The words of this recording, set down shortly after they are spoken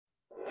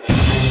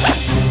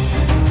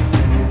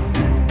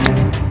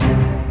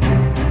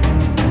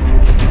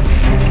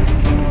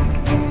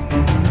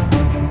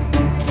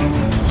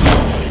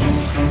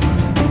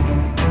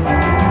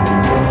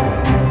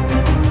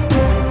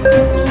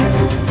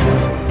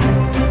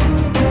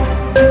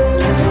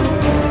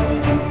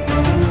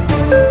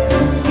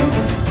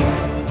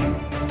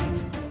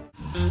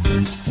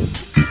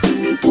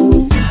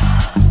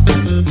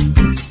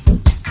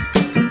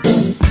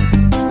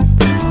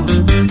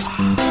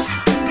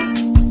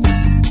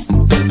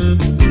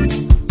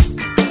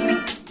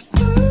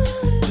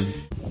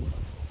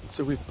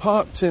we've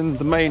parked in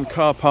the main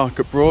car park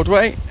at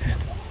Broadway,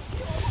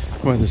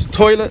 where there's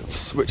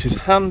toilets, which is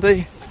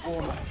handy.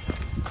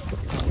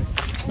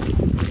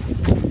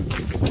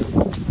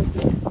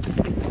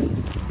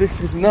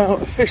 This is now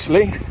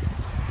officially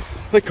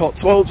the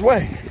Cotswold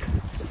Way.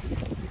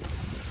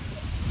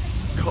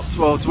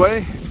 Cotswold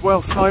Way, it's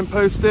well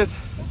signposted.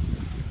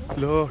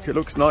 Look, it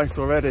looks nice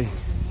already.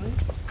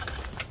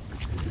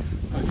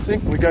 I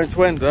think we're going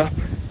to end up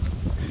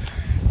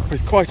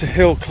with quite a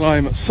hill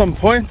climb at some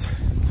point.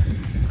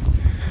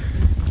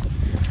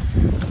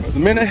 But at the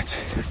minute,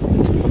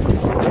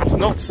 it's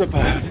not so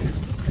bad.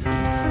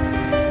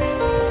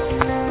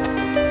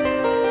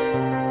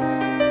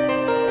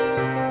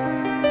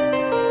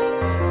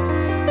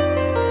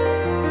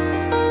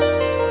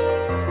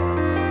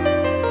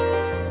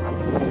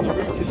 The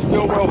route is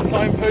still well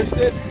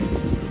signposted.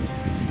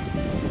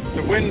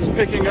 The wind's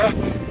picking up.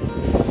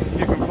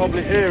 You can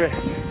probably hear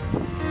it.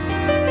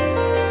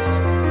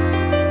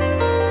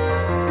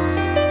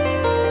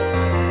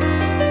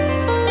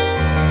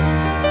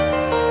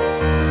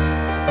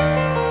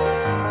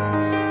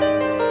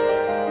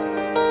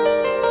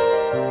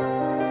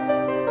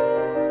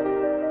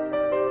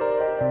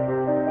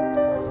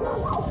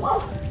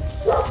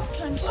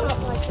 Time shot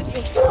like it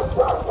is.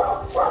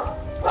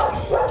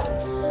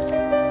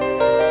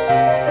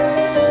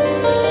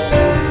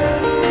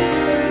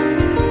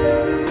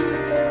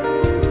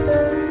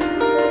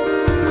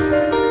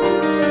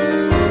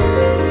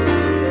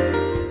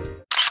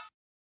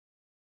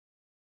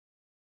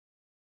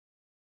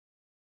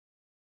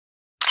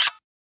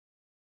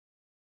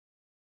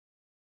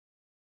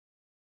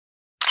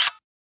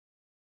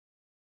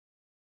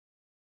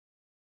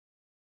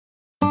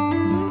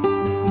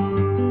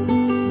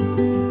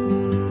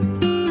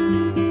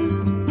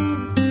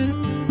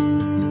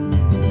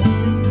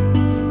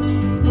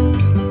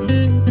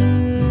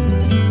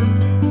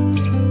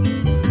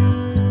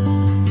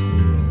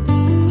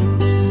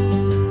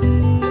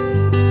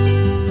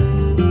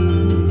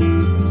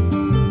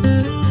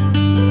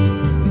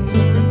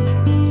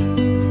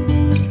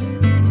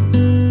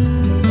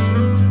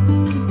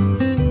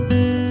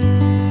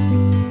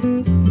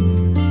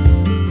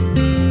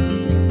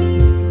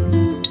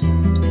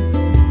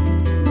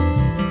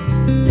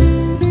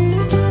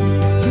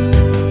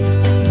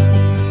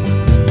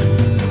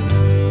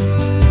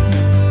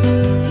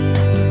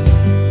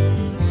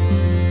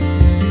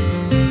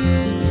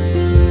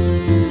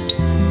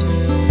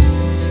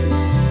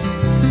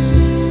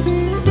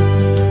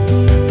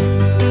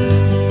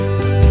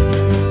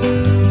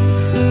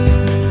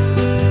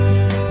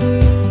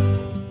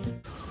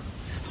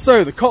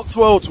 So the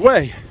Cotswold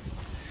Way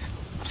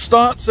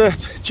starts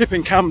at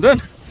Chipping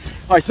Camden,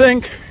 I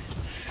think,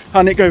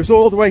 and it goes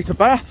all the way to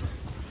Bath,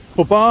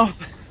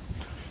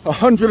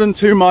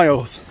 102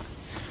 miles.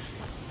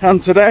 And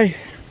today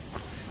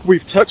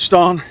we've touched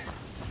on,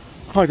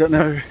 I don't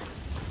know,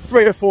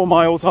 3 or 4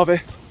 miles of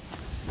it,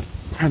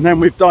 and then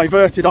we've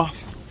diverted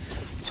off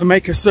to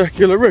make a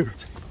circular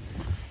route.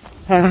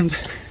 And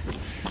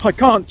I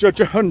can't judge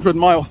a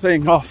 100-mile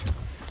thing off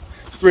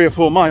 3 or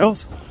 4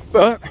 miles,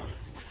 but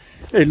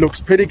it looks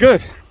pretty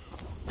good.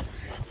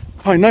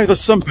 I know that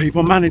some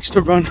people manage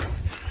to run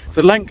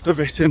the length of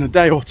it in a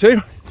day or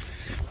two.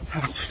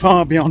 That's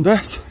far beyond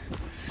us,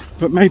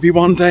 but maybe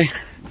one day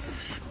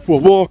we'll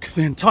walk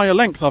the entire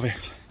length of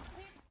it.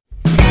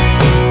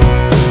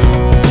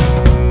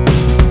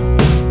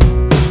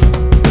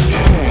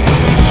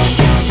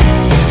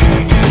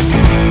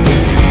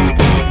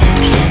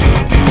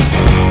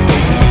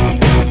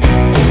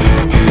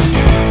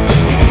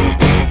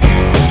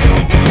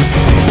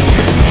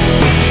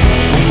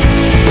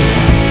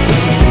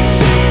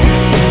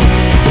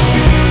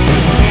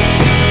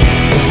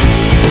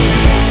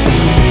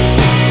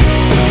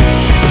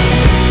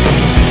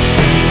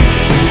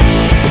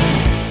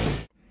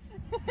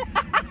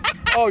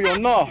 Oh, you're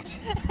not.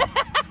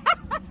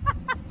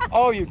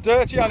 Oh, you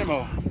dirty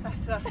animal.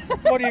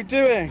 What are you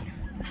doing?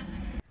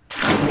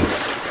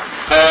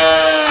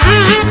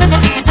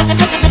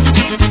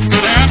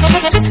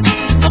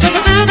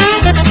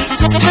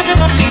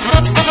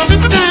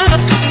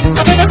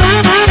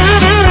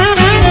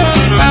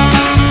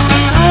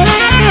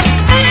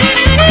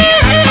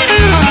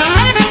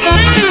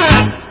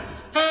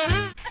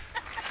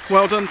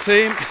 Well done,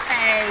 team.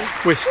 Hey.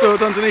 We're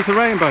stood underneath the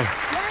rainbow.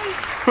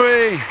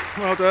 Yay. Whee!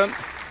 Well done.